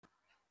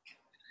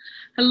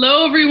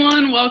Hello,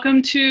 everyone.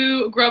 Welcome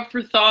to Grub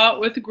for Thought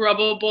with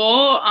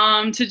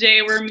Grubbable.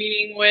 Today we're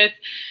meeting with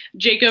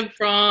Jacob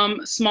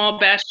from Small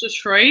Batch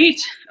Detroit.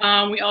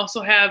 We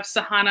also have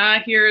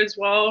Sahana here as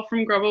well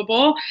from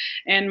Grubbable,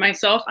 and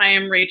myself, I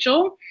am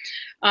Rachel.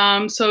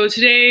 So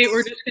today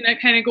we're just going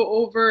to kind of go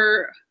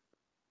over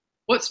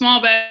what Small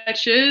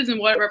Batch is and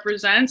what it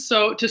represents.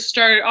 So to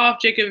start it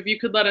off, Jacob, if you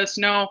could let us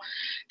know,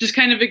 just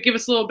kind of give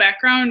us a little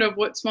background of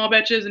what Small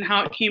Batch is and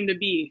how it came to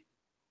be.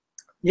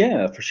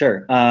 Yeah, for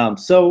sure.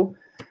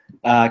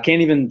 Can't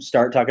even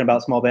start talking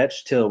about Small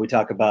Batch till we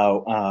talk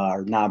about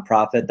our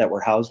nonprofit that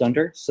we're housed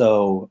under.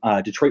 So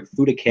Detroit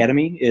Food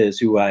Academy is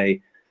who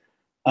I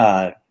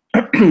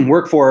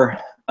work for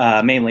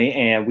mainly,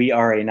 and we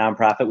are a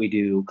nonprofit. We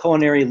do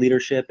culinary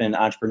leadership and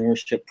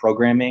entrepreneurship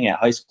programming at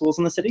high schools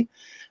in the city.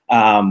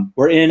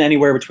 We're in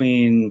anywhere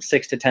between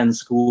 6 to 10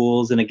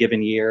 schools in a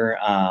given year.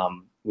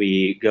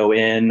 We go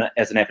in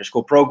as an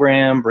after-school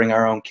program, bring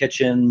our own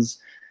kitchens,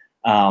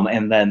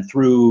 and then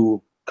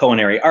through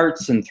culinary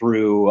arts and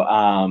through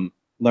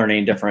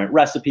learning different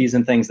recipes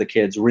and things, the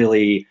kids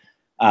really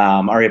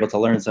are able to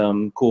learn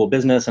some cool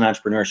business and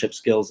entrepreneurship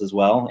skills as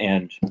well.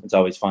 And it's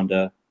always fun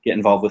to get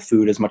involved with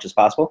food as much as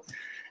possible.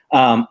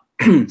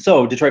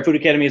 So Detroit Food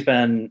Academy has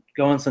been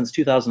going since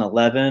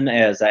 2011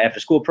 as an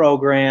after-school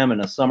program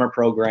and a summer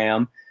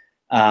program.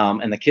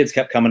 And the kids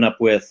kept coming up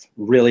with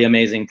really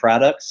amazing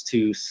products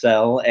to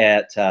sell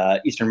at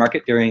Eastern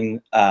Market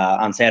during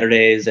on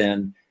Saturdays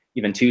and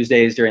even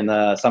Tuesdays during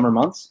the summer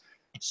months.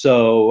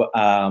 So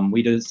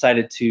we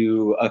decided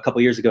to, a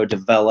couple years ago,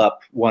 develop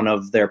one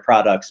of their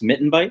products,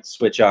 Mitten Bites,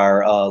 which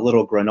are a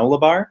little granola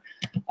bar.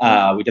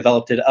 We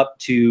developed it up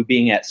to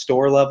being at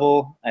store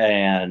level,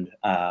 and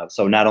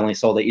so not only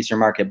sold at Eastern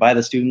Market by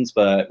the students,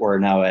 but we're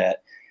now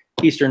at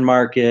Eastern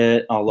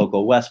Market, all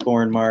local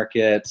Westbourne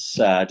markets,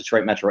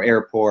 Detroit Metro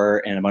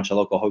Airport, and a bunch of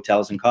local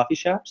hotels and coffee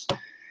shops.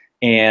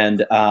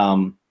 And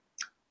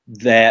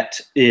that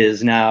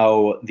is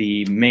now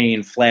the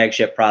main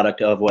flagship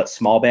product of what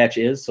Small Batch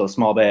is. So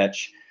Small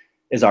Batch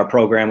is our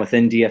program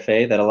within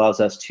DFA that allows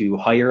us to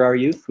hire our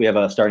youth. We have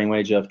a starting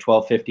wage of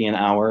 $12.50 an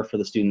hour for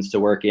the students to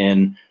work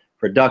in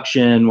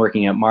production,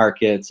 working at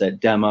markets,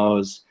 at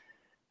demos.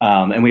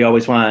 And we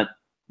always want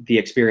the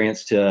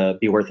experience to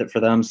be worth it for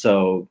them.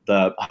 So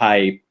the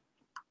high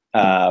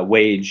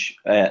wage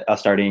at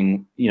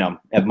starting,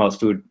 at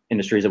most food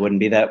industries, it wouldn't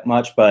be that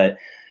much, but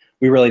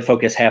we really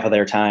focus half of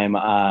their time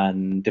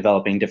on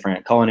developing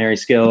different culinary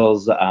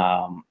skills,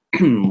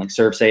 like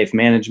serve safe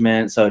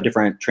management, so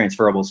different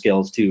transferable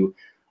skills to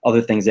other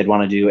things they'd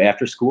want to do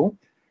after school.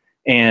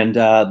 And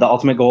the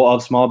ultimate goal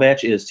of Small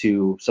Batch is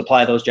to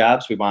supply those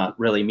jobs. We want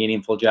really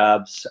meaningful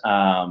jobs,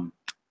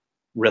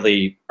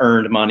 really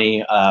earned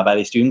money by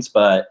these students,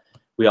 but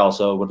we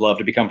also would love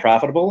to become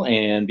profitable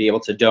and be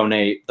able to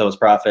donate those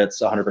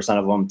profits, 100%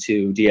 of them,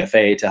 to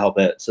DFA to help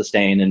it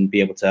sustain and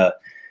be able to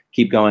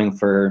keep going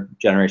for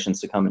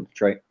generations to come in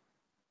Detroit.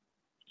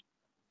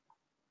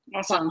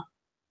 Awesome.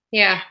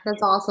 Yeah,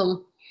 that's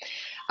awesome.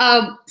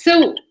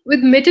 So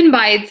with Mitten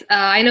Bites,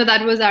 I know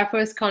that was our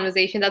first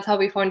conversation. That's how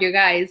we found you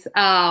guys.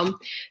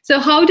 So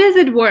how does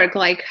it work?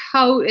 Like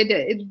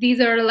these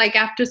are like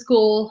after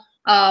school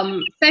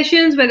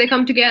sessions where they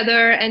come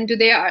together, and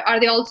are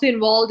they also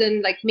involved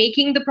in like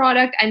making the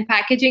product and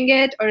packaging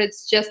it, or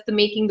it's just the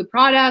making the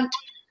product?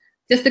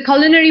 Just the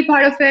culinary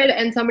part of it,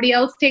 and somebody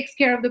else takes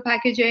care of the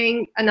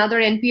packaging,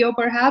 another NPO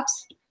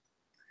perhaps?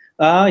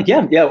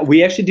 Yeah,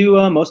 we actually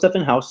do most stuff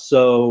in-house.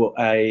 So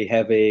I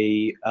have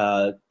a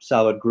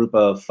solid group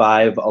of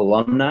 5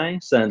 alumni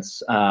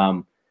since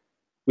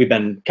we've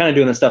been kind of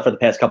doing this stuff for the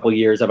past couple of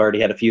years. I've already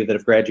had a few that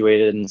have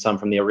graduated and some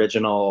from the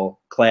original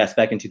class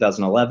back in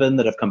 2011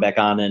 that have come back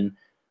on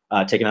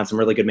and taken on some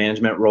really good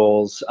management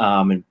roles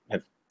and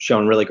have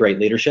shown really great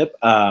leadership.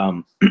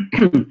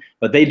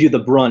 But they do the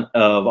brunt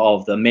of all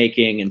of the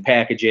making and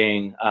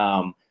packaging.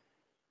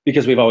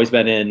 Because we've always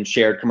been in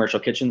shared commercial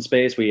kitchen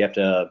space, we have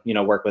to,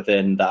 work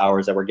within the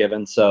hours that we're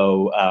given.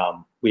 So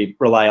we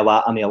rely a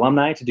lot on the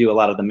alumni to do a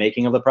lot of the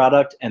making of the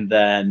product. And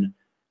then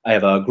I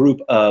have a group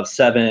of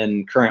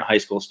 7 current high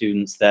school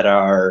students that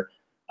are,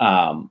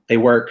 they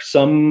work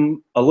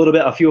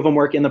a few of them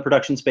work in the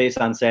production space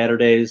on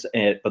Saturdays,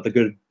 but the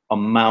good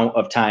amount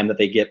of time that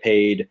they get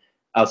paid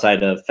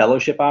outside of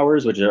fellowship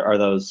hours, which are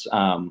those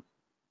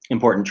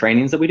important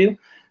trainings that we do.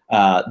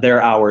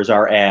 Their hours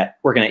are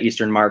working at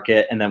Eastern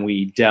Market, and then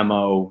we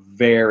demo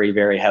very,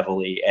 very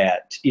heavily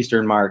at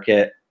Eastern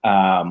Market,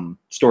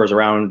 stores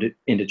around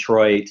in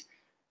Detroit,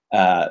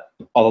 all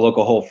the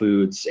local Whole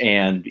Foods,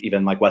 and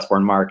even like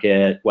Westbourne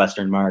Market,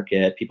 Western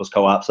Market, People's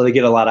Co-op. So they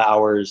get a lot of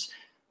hours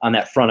on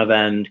that front of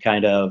end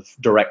kind of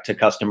direct to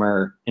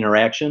customer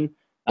interaction.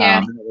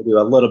 Yeah. We do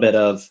a little bit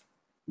of,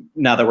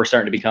 now that we're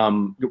starting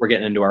to we're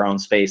getting into our own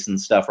space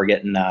and stuff,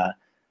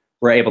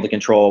 we're able to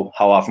control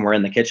how often we're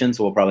in the kitchen,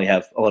 so we'll probably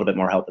have a little bit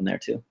more help in there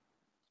too.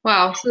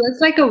 Wow, so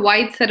that's like a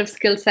wide set of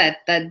skill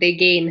set that they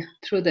gain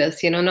through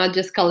this, not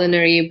just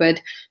culinary,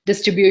 but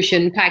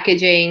distribution,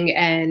 packaging,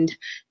 and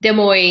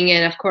demoing,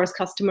 and of course,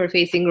 customer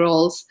facing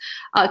roles.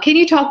 Can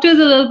you talk to us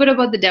a little bit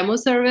about the demo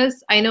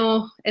service? I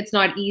know it's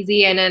not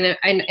easy, and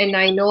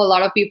I know a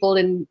lot of people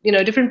in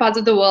different parts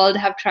of the world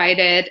have tried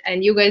it,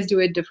 and you guys do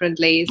it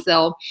differently.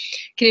 So,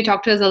 can you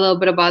talk to us a little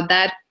bit about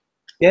that?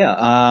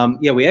 Yeah,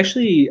 we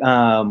actually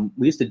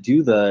we used to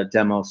do the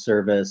demo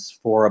service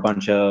for a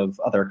bunch of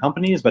other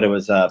companies, but it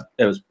was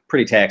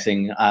pretty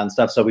taxing on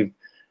stuff. So we've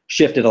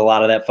shifted a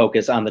lot of that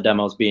focus on the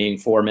demos being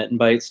for Mitten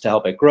Bites to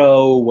help it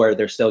grow, where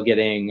they're still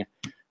getting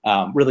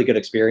really good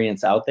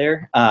experience out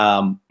there.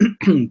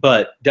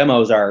 But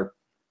demos are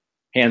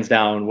hands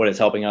down what is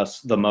helping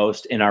us the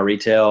most in our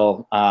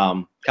retail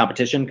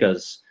competition,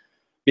 because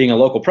being a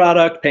local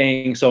product,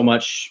 paying so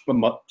much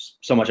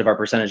of our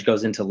percentage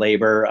goes into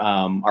labor.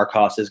 Our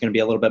cost is going to be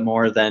a little bit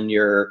more than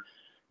your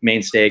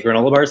mainstay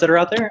granola bars that are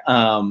out there.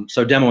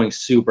 So demoing is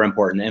super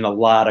important, and a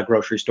lot of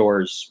grocery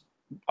stores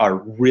are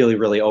really,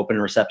 really open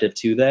and receptive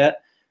to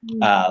that.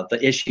 The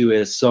issue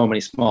is so many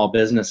small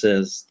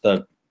businesses,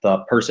 the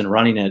person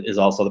running it is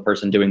also the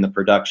person doing the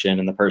production,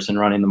 and the person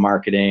running the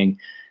marketing,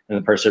 and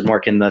the person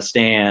working the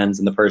stands,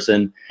 and the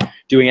person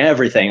doing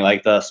everything.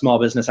 Like, the small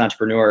business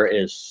entrepreneur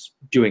is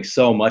doing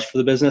so much for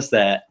the business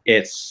that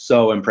it's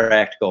so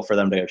impractical for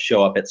them to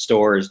show up at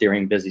stores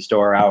during busy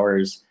store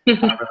hours on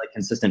a really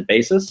consistent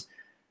basis.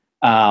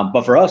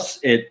 But for us,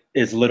 it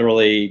is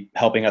literally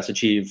helping us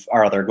achieve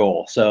our other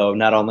goal. So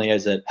not only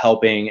is it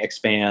helping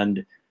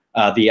expand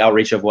the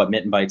outreach of what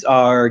Mitten Bites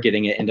are,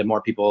 getting it into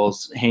more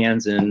people's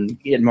hands and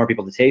getting more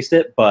people to taste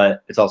it,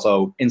 but it's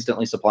also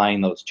instantly supplying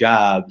those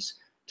jobs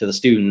to the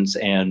students.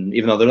 And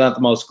even though they're not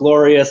the most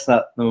glorious,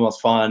 not the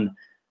most fun,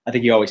 I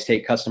think you always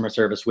take customer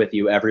service with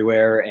you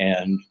everywhere,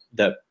 and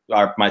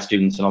my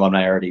students and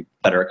alumni are already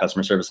better at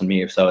customer service than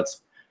me. So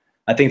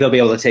I think they'll be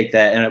able to take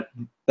that, and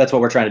that's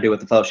what we're trying to do with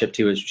the fellowship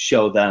too, is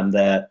show them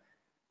that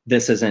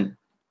this isn't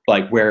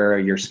like where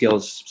your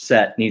skills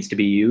set needs to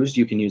be used.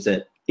 You can use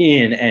it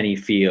in any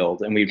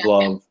field, and we'd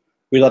love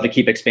to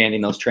keep expanding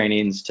those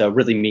trainings to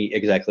really meet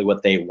exactly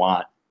what they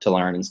want to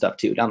learn and stuff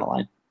too down the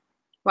line.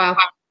 Wow.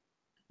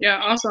 Yeah,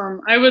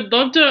 awesome. I would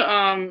love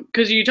to,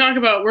 because you talk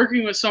about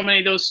working with so many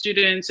of those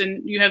students,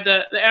 and you have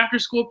the after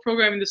school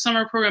program and the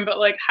summer program, but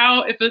like,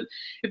 how, if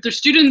there's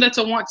student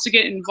that wants to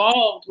get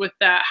involved with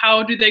that,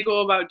 how do they go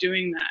about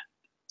doing that?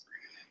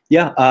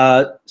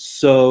 Yeah,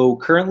 so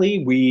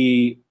currently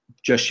we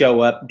just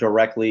show up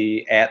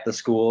directly at the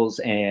schools,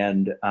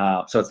 and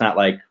so it's not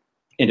like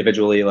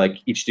individually, like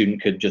each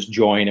student could just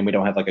join, and we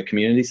don't have like a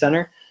community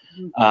center.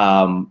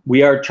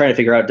 We are trying to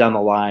figure out down the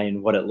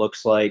line what it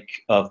looks like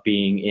of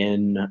being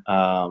in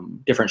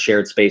different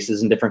shared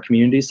spaces in different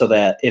communities, so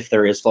that if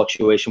there is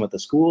fluctuation with the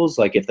schools,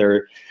 like if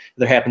there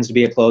happens to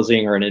be a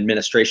closing or an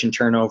administration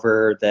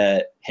turnover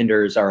that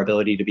hinders our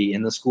ability to be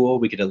in the school,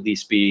 we could at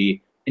least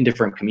be in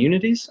different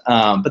communities.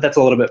 But that's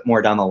a little bit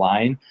more down the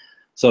line.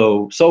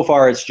 So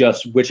far it's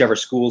just whichever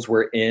schools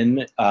we're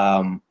in,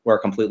 we're a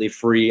completely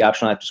free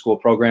optional after school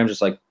program,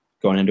 just like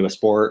going into a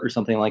sport or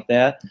something like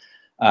that.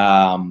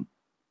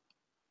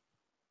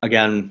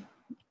 Again,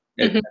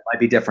 it might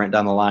be different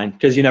down the line,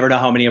 because you never know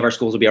how many of our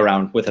schools will be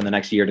around within the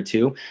next year to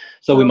two.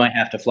 So we might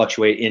have to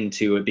fluctuate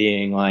into it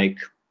being like,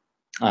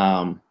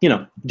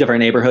 different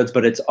neighborhoods,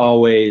 but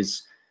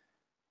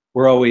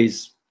we're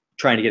always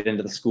trying to get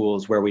into the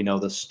schools where we know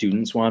the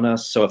students want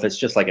us. So if it's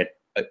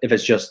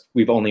just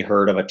we've only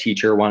heard of a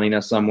teacher wanting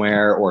us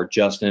somewhere, or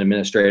just an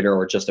administrator,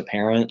 or just a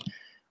parent,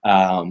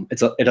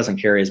 it doesn't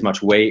carry as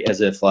much weight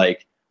as if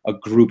like a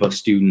group of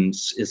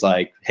students is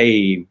like,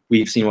 hey,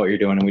 we've seen what you're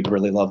doing and we'd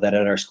really love that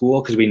at our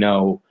school, because we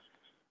know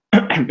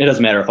it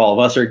doesn't matter if all of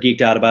us are geeked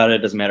out about it.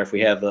 It doesn't matter if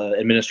we have the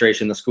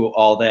administration, the school,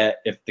 all that.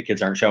 If the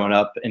kids aren't showing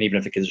up, and even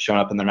if the kids are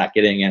showing up and they're not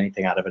getting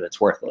anything out of it, it's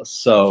worthless.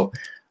 So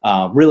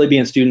really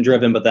being student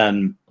driven, but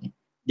then,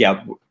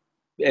 yeah,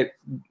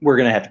 we're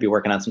going to have to be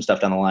working on some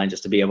stuff down the line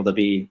just to be able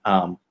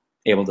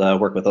to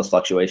work with those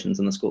fluctuations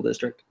in the school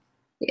district.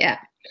 Yeah.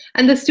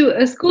 And the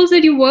schools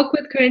that you work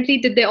with currently,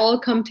 did they all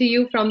come to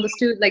you from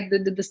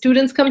did the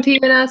students come to you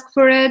and ask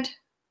for it?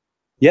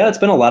 Yeah, it's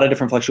been a lot of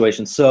different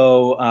fluctuations.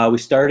 So we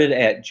started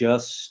at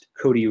just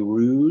Cody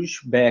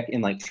Rouge back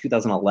in like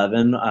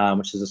 2011,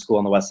 which is a school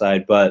on the west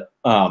side, but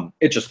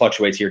it just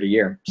fluctuates year to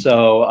year.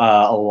 So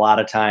a lot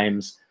of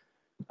times,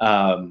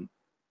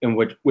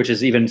 which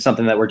is even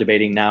something that we're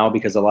debating now,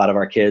 because a lot of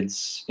our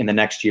kids in the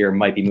next year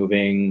might be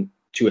moving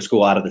to a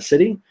school out of the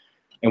city.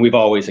 And we've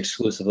always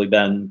exclusively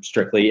been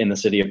strictly in the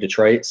city of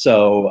Detroit.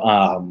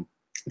 So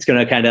it's going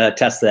to kind of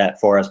test that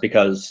for us,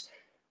 because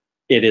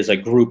it is a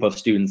group of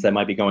students that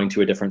might be going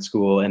to a different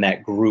school, and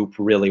that group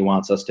really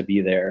wants us to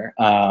be there.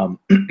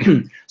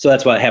 So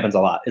that's what happens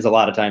a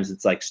lot of times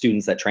it's like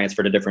students that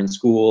transfer to different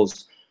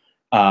schools,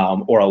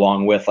 or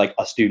along with like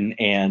a student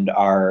and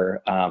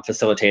our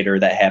facilitator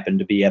that happen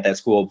to be at that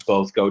school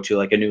both go to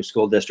like a new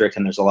school district,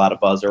 and there's a lot of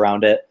buzz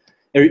around it.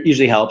 It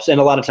usually helps. And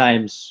a lot of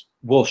times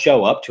we'll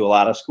show up to a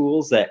lot of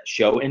schools that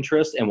show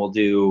interest, and we'll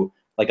do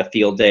like a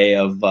field day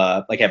of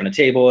like having a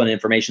table and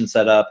information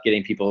set up,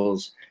 getting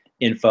people's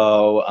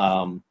info,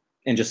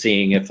 and just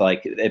seeing if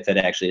it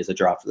actually is a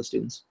draw for the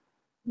students.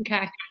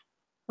 Okay.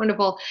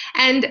 Wonderful.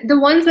 And the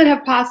ones that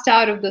have passed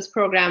out of this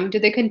program, do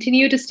they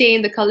continue to stay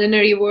in the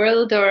culinary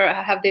world, or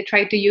have they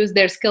tried to use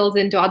their skills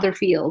into other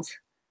fields?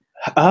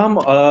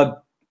 A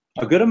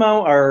good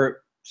amount are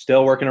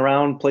still working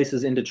around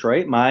places in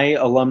Detroit. My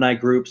alumni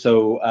group,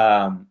 so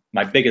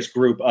my biggest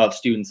group of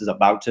students is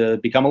about to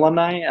become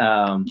alumni.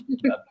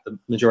 The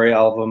majority,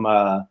 all of them,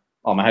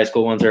 all my high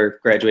school ones are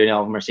graduating,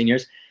 all of them are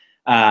seniors.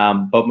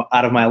 But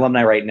out of my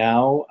alumni right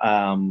now,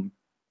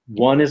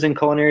 one is in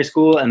culinary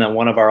school, and then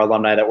one of our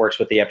alumni that works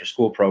with the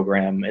after-school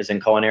program is in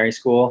culinary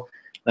school.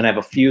 Then I have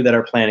a few that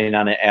are planning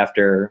on it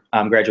after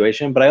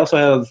graduation, but I also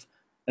have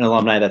an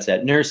alumni that's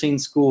at nursing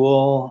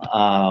school,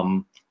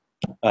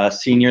 a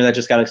senior that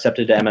just got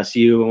accepted to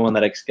MSU, and one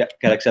that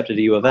got accepted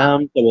to U of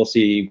M. So we'll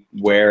see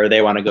where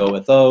they want to go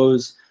with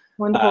those.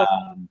 Wonderful.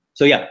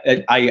 So yeah,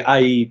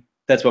 I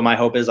that's what my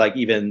hope is. Like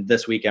even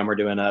this weekend, we're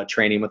doing a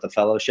training with a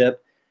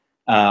fellowship,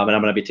 and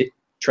I'm going to be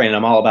training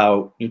them all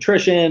about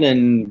nutrition,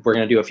 and we're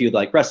going to do a few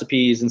like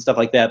recipes and stuff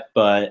like that.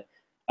 But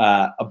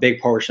a big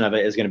portion of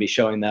it is going to be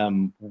showing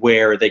them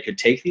where they could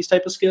take these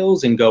type of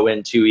skills and go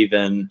into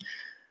even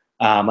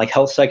like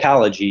health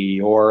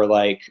psychology or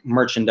like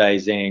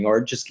merchandising,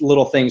 or just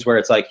little things where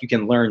it's like you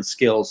can learn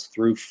skills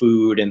through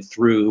food and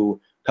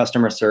through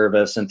customer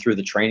service and through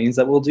the trainings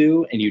that we'll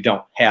do, and you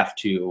don't have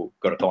to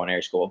go to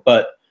culinary school.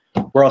 But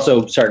we're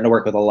also starting to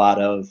work with a lot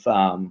of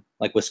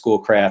like with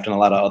Schoolcraft and a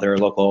lot of other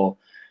local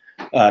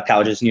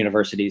colleges and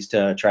universities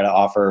to try to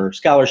offer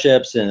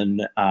scholarships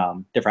and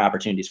different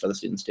opportunities for the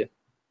students too.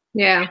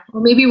 Yeah,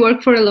 or maybe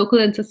work for a local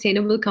and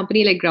sustainable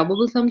company like Grubb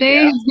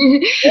someday.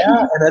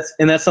 Yeah,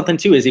 and that's something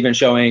too, is even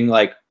showing,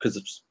 like,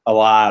 because a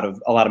lot of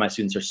my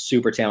students are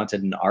super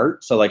talented in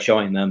art, so like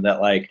showing them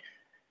that like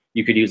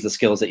you could use the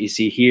skills that you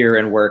see here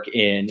and work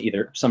in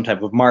either some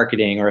type of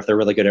marketing, or if they're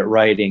really good at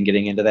writing,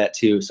 getting into that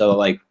too. So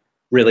like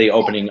really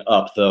opening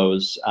up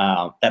those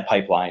that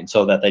pipeline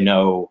so that they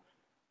know.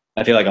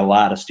 I feel like a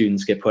lot of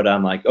students get put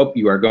on like, oh,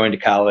 you are going to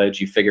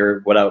college, you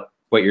figure what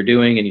you're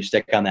doing, and you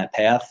stick on that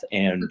path,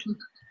 and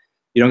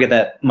you don't get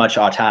that much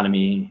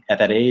autonomy at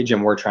that age.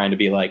 And we're trying to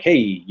be like, hey,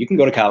 you can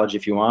go to college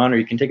if you want, or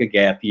you can take a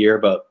gap year,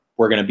 but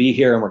we're going to be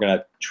here and we're going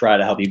to try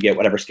to help you get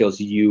whatever skills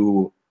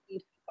we're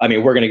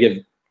going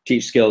to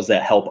teach skills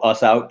that help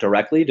us out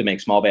directly to make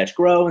small batch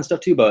grow and stuff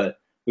too, but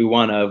we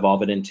want to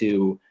evolve it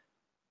into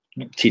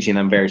teaching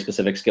them very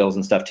specific skills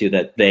and stuff too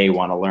that they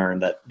want to learn,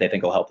 that they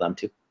think will help them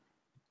too.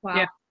 Wow.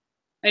 Yeah.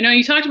 I know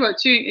you talked about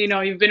too,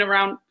 you've been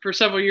around for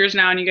several years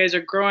now and you guys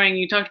are growing.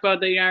 You talked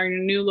about that you are in a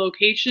new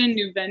location,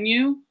 new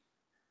venue.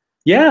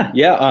 Yeah.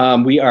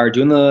 We are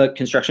doing the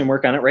construction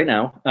work on it right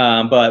now.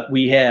 But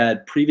we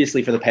had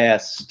previously for the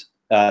past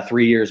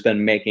 3 years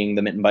been making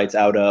the Mitten Bites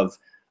out of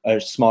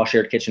a small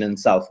shared kitchen in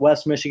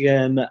Southwest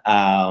Michigan.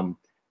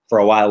 For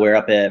a while, we were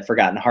up at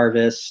Forgotten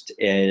Harvest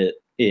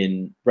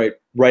in right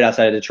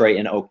outside of Detroit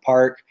in Oak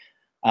Park.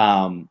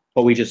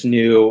 But we just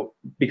knew,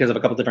 because of a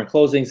couple different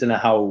closings and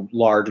how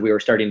large we were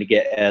starting to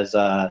get as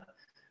a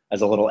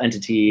little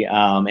entity,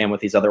 and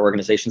with these other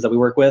organizations that we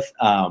work with,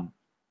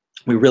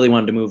 we really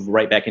wanted to move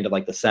right back into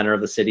like the center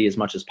of the city as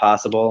much as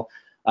possible,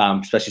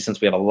 especially since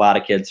we have a lot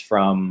of kids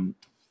from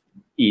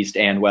East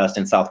and West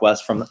and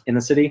Southwest in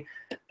the city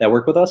that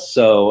work with us.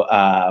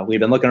 So we've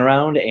been looking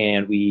around,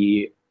 and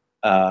we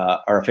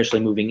are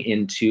officially moving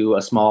into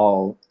a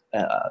small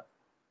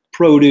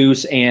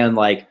produce and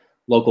like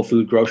local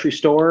food grocery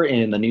store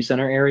in the New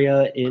Center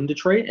area in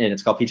Detroit, and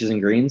it's called Peaches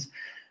and Greens.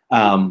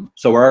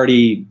 So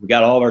we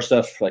got all of our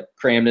stuff like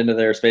crammed into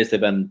their space. They've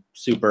been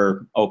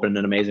super open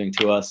and amazing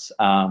to us,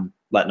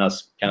 letting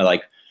us kind of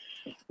like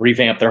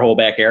revamp their whole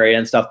back area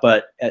and stuff.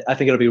 But I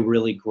think it'll be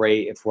really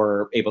great if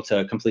we're able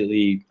to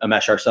completely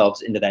mesh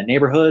ourselves into that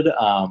neighborhood.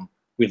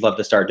 We'd love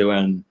to start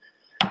doing,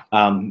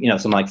 some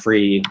like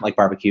free like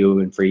barbecue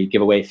and free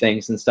giveaway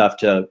things and stuff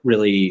to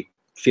really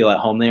feel at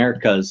home there.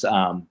 Because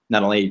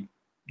not only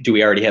do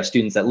we already have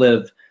students that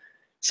live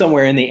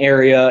somewhere in the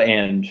area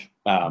and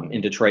in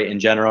Detroit in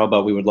general,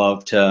 but we would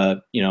love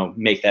to,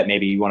 make that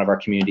maybe one of our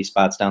community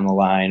spots down the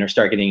line, or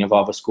start getting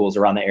involved with schools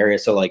around the area.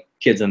 So like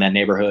kids in that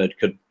neighborhood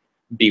could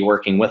be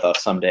working with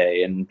us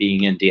someday and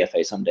being in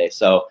DFA someday.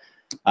 So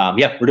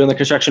we're doing the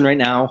construction right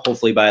now.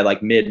 Hopefully by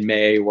like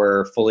mid-May,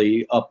 we're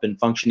fully up and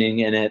functioning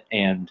in it.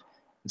 And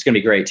it's going to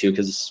be great too,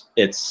 because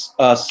it's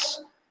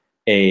us,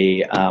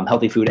 a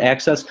healthy food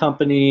access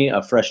company,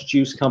 a fresh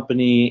juice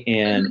company,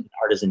 and an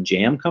artisan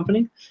jam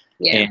company.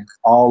 Yeah. And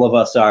all of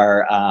us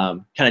are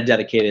kind of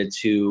dedicated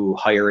to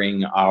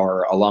hiring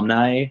our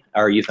alumni,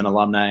 our youth and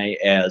alumni,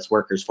 as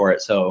workers for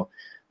it. So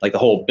like the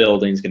whole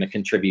building is going to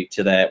contribute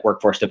to that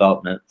workforce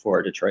development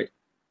for Detroit.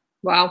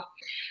 Wow.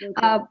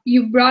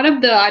 You brought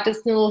up the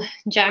artisanal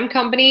jam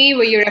company.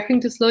 Were you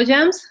referring to Slow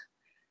Jams?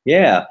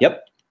 Yeah.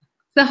 Yep.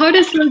 So how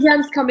does Slow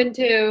Jams come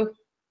into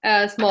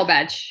small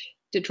batch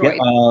Detroit?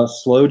 Yep.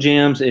 Slow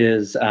Jams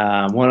is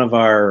one of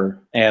our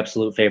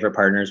absolute favorite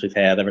partners we've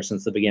had ever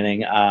since the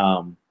beginning.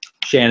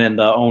 Shannon,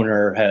 the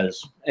owner,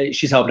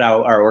 she's helped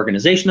out our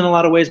organization in a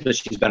lot of ways, but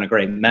she's been a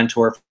great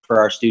mentor for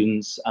our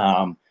students.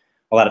 A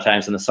lot of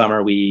times in the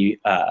summer, we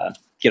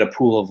get a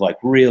pool of like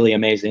really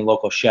amazing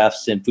local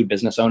chefs and food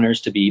business owners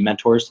to be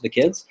mentors to the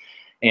kids.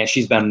 And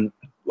she's been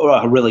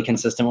a really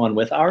consistent one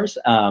with ours.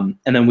 And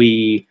then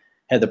we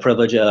had the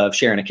privilege of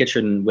sharing a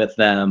kitchen with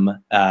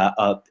them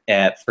up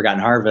at Forgotten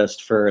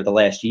Harvest for the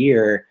last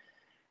year.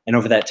 And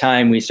over that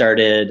time, she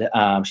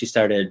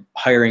started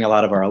hiring a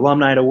lot of our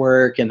alumni to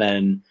work. And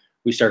then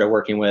we started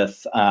working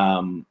with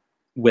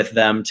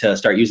them to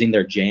start using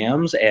their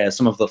jams as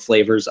some of the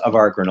flavors of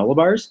our granola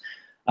bars.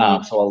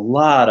 So a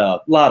lot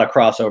of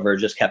crossover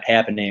just kept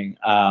happening.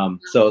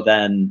 So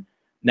then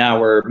now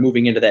we're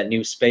moving into that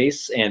new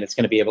space, and it's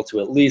going to be able to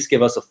at least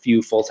give us a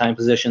few full-time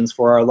positions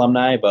for our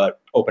alumni, but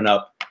open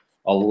up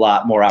a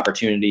lot more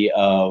opportunity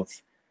of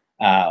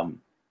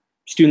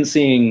students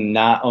seeing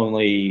not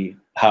only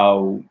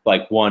how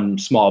like one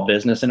small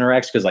business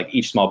interacts, because like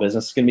each small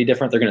business is going to be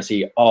different. They're going to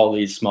see all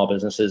these small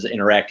businesses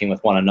interacting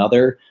with one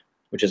another,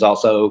 which is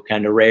also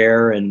kind of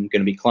rare and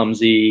going to be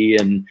clumsy,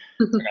 and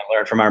we're going to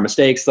learn from our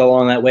mistakes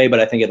along that way. But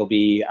I think it'll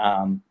be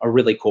a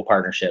really cool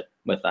partnership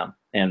with them.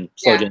 And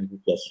Slow Jams is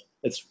just,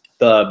 it's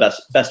the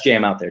best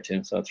jam out there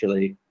too. So it's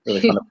really,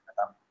 really fun to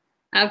work on.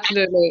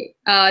 Absolutely.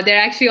 They're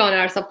actually on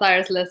our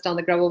suppliers list on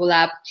the Grubbable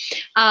app.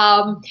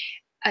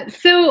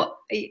 So,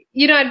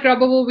 you know, at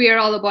Grubbable, we are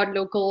all about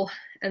local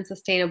and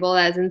sustainable,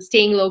 as in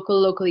staying local,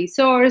 locally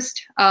sourced,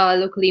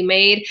 locally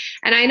made.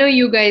 And I know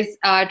you guys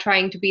are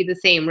trying to be the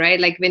same,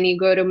 right? Like when you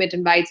go to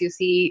Mitten Bites, you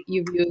see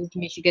you've used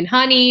Michigan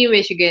honey,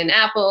 Michigan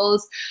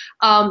apples.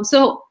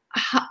 So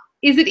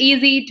is it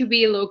easy to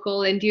be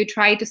local, and do you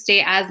try to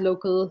stay as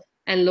local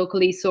and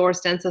locally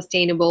sourced and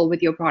sustainable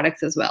with your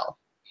products as well?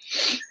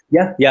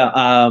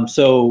 Yeah.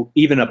 So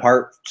even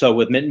so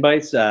with Mitten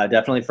Bites,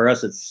 definitely for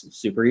us, it's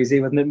super easy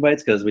with Mitten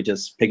Bites because we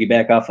just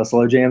piggyback off of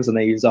Slow Jams and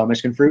they use all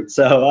Michigan fruit.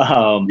 So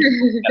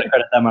gotta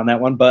credit them on that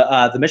one.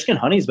 But the Michigan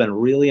honey has been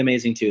really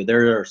amazing too.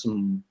 There are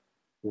some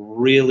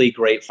really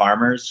great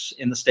farmers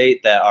in the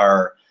state that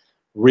are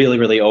really,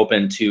 really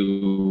open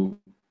to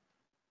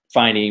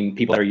finding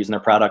people that are using their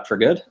product for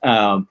good.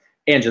 And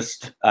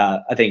just,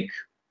 I think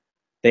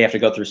they have to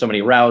go through so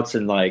many routes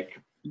and like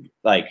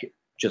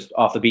just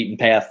off the beaten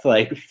path,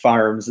 like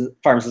farms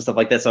and stuff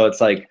like that. So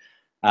it's like,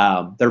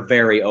 they're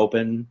very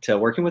open to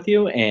working with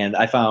you. And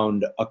I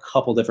found a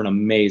couple different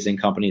amazing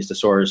companies to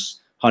source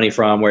honey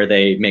from, where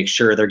they make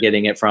sure they're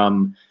getting it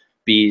from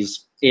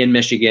bees in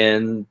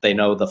Michigan. They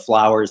know the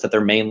flowers that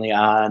they're mainly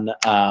on,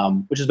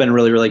 which has been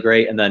really, really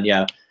great. And then,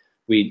 yeah,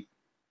 we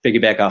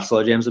piggyback off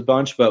Slow Jams a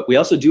bunch, but we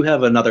also do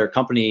have another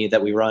company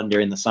that we run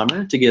during the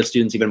summer to give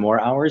students even more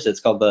hours. It's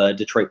called the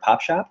Detroit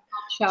Pop Shop.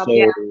 So,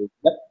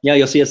 yeah,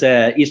 you'll see us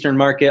at Eastern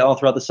Market all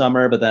throughout the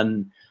summer, but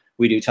then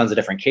we do tons of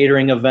different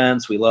catering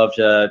events. We love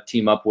to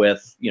team up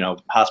with, you know,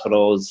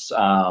 hospitals,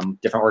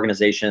 different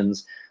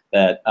organizations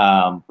that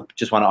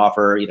just want to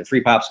offer either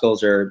free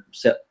popsicles or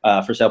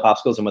for sale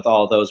popsicles. And with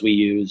all of those, we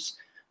use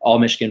all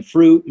Michigan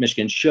fruit,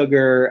 Michigan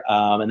sugar,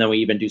 and then we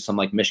even do some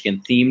like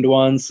Michigan themed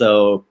ones.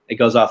 So it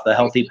goes off the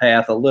healthy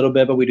path a little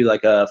bit, but we do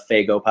like a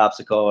Faygo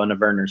popsicle and a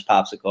Werner's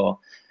popsicle.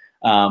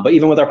 But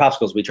even with our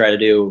popsicles, we try to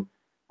do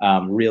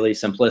really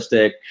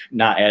simplistic,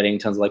 not adding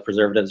tons of like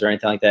preservatives or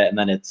anything like that. And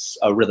then it's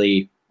a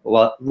really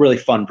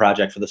fun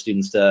project for the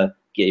students to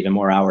get even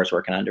more hours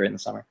working on during the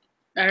summer.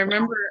 I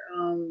remember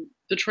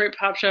Detroit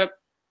Pop Shop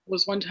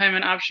was one time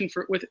an option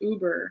with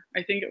Uber.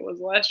 I think it was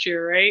last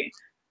year, right?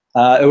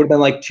 It would have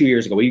been like 2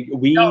 years ago. No, it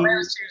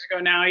was 2 years ago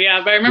now.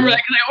 Yeah, but I remember that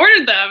because I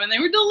ordered them and they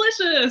were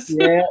delicious.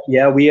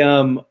 Yeah. We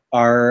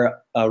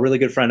our a really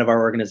good friend of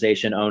our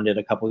organization owned it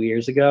a couple of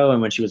years ago,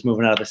 and when she was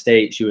moving out of the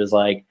state, she was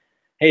like,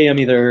 "Hey, I'm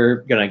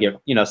either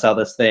gonna sell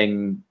this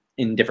thing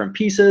in different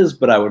pieces,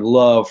 but I would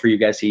love for you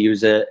guys to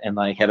use it and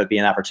like have it be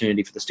an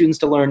opportunity for the students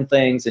to learn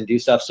things and do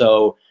stuff."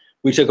 So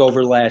we took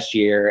over last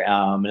year,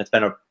 and it's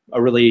been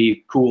a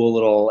really cool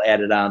little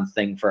added on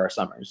thing for our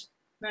summers.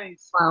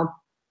 Nice. Wow.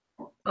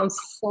 Sounds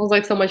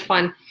like so much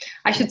fun.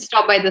 I should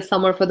stop by this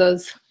summer for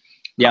those.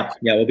 Yeah,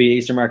 we'll be at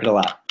Eastern Market a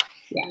lot.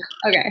 Yeah,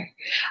 okay.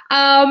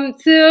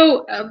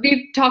 So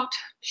we've talked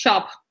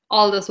shop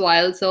all this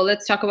while, so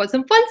let's talk about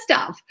some fun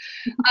stuff.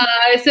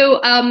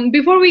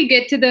 Before we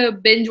get to the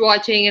binge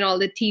watching and all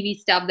the TV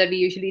stuff that we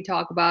usually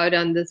talk about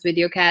on this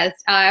video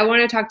cast, I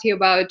want to talk to you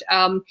about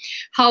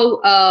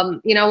how, I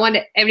want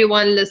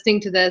everyone listening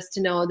to this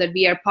to know that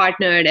we are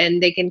partnered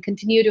and they can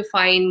continue to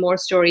find more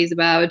stories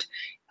about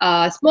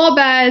Small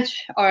Batch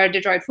or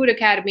Detroit Food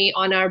Academy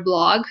on our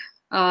blog.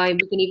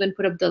 We can even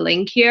put up the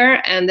link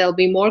here, and there'll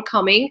be more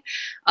coming.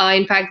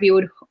 In fact, we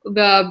would,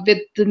 with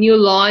the new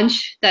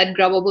launch that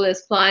Grubbable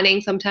is planning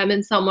sometime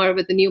in summer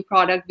with the new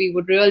product, we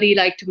would really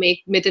like to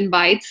make Mitten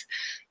Bites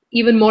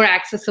even more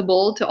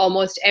accessible to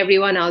almost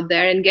everyone out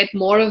there, and get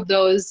more of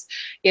those,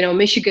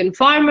 Michigan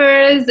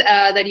farmers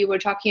that you were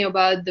talking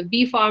about, the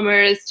bee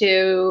farmers,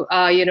 to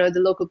the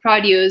local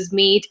produce,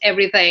 meat,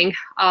 everything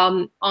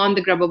on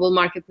the Grubbable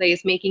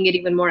marketplace, making it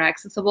even more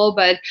accessible.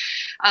 But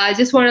I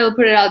just wanted to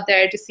put it out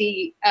there to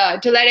see,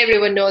 to let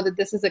everyone know that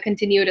this is a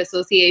continued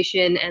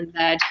association, and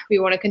that we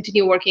want to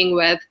continue working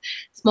with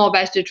Small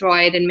Batch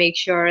Detroit and make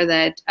sure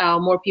that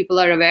more people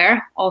are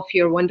aware of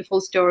your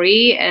wonderful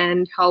story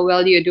and how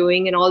well you're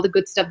doing and all the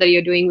good stuff that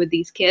you're doing with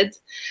these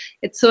kids.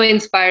 It's so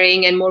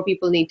inspiring, and more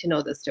people need to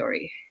know the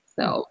story.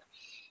 So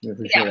yeah,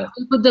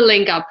 we'll put the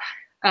link up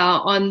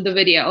on the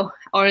video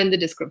or in the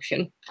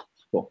description.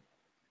 Cool.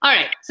 All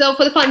right, so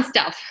for the fun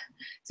stuff.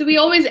 So we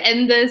always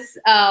end this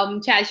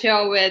chat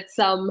show with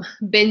some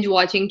binge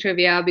watching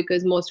trivia,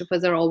 because most of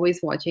us are always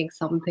watching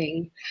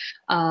something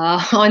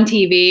on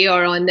TV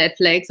or on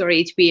Netflix or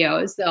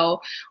HBO.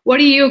 So what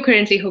are you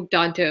currently hooked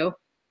onto?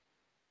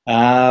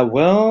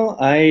 Well,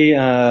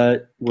 I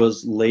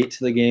was late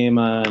to the game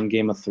on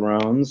Game of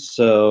Thrones,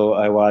 so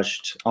I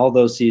watched all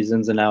those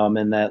seasons, and now I'm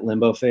in that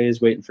limbo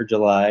phase waiting for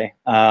July.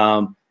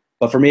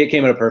 But for me, it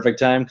came at a perfect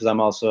time because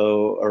I'm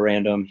also a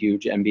random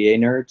huge NBA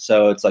nerd.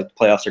 So it's like the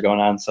playoffs are going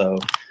on. So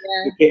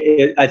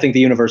I think the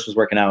universe was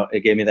working out. It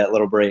gave me that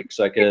little break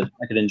so I could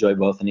enjoy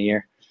both in a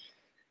year.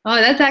 Oh,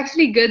 that's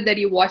actually good that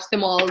you watched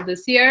them all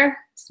this year,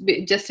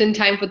 just in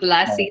time for the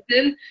last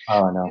season.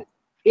 Oh, I know.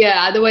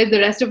 Yeah, otherwise the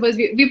rest of us,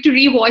 we have to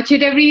rewatch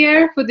it every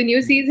year for the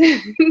new season.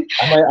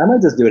 I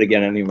might just do it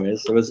again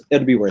anyways.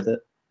 It'd be worth it.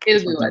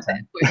 It'll be worth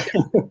it. For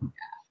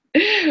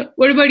sure.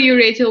 What about you,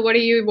 Rachel? What are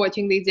you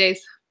watching these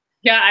days?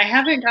 Yeah, I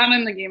haven't gotten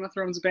in the Game of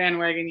Thrones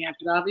bandwagon yet,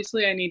 but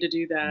obviously I need to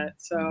do that.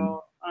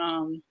 So,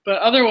 but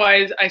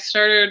otherwise, I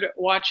started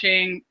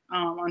watching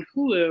on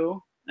Hulu.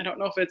 I don't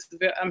know if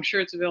I'm sure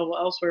it's available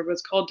elsewhere, but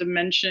it's called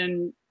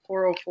Dimension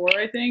 404,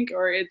 I think,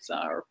 or it's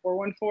or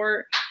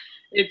 414.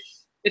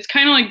 It's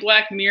kind of like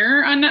Black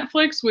Mirror on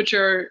Netflix, which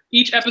are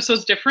each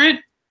episode's different.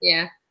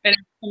 Yeah. And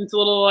it's a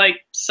little like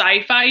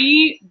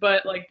sci-fi-y,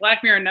 but like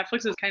Black Mirror on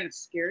Netflix is kind of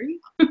scary.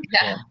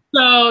 Yeah.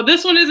 So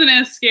this one isn't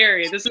as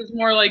scary. This is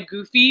more like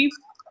goofy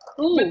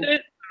with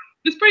it.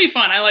 It's pretty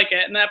fun. I like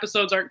it, and the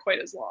episodes aren't quite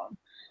as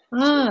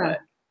long.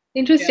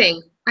 Interesting.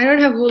 Yeah. I don't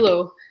have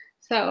Hulu,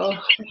 so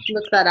let's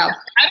look that up.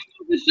 I don't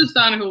know if it's just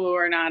on Hulu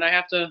or not. I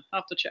have to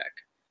check.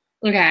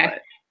 Okay.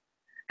 But.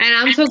 And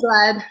I'm so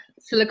glad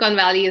Silicon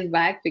Valley is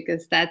back,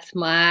 because that's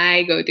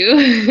my go-to.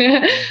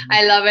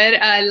 I love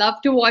it. I love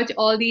to watch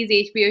all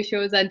these HBO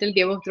shows until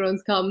Game of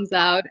Thrones comes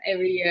out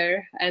every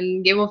year.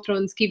 And Game of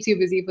Thrones keeps you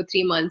busy for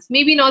 3 months.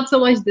 Maybe not so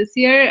much this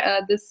year.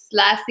 This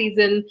last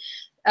season,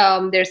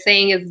 they're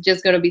saying is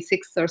just going to be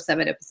 6 or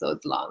 7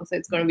 episodes long. So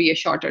it's going to be a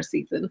shorter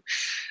season.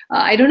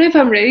 I don't know if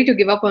I'm ready to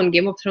give up on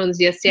Game of Thrones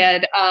just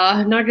yet.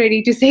 Not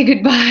ready to say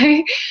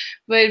goodbye.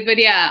 But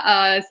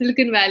yeah,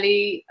 Silicon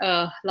Valley,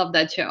 love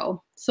that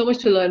show. So much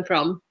to learn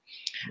from.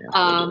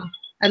 I'd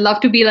love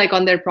to be like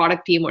on their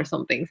product team or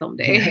something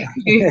someday.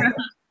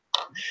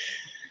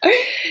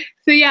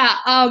 So yeah,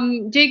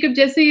 Jacob,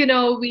 just so you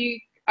know,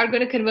 we are going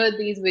to convert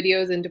these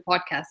videos into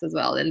podcasts as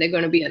well, and they're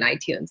going to be on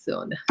iTunes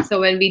soon. So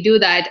when we do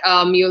that,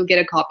 you'll get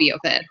a copy of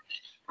it,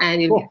 and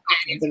you'll get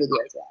the video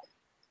as well.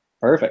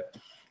 Perfect.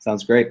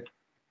 Sounds great.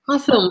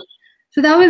 Awesome. So that was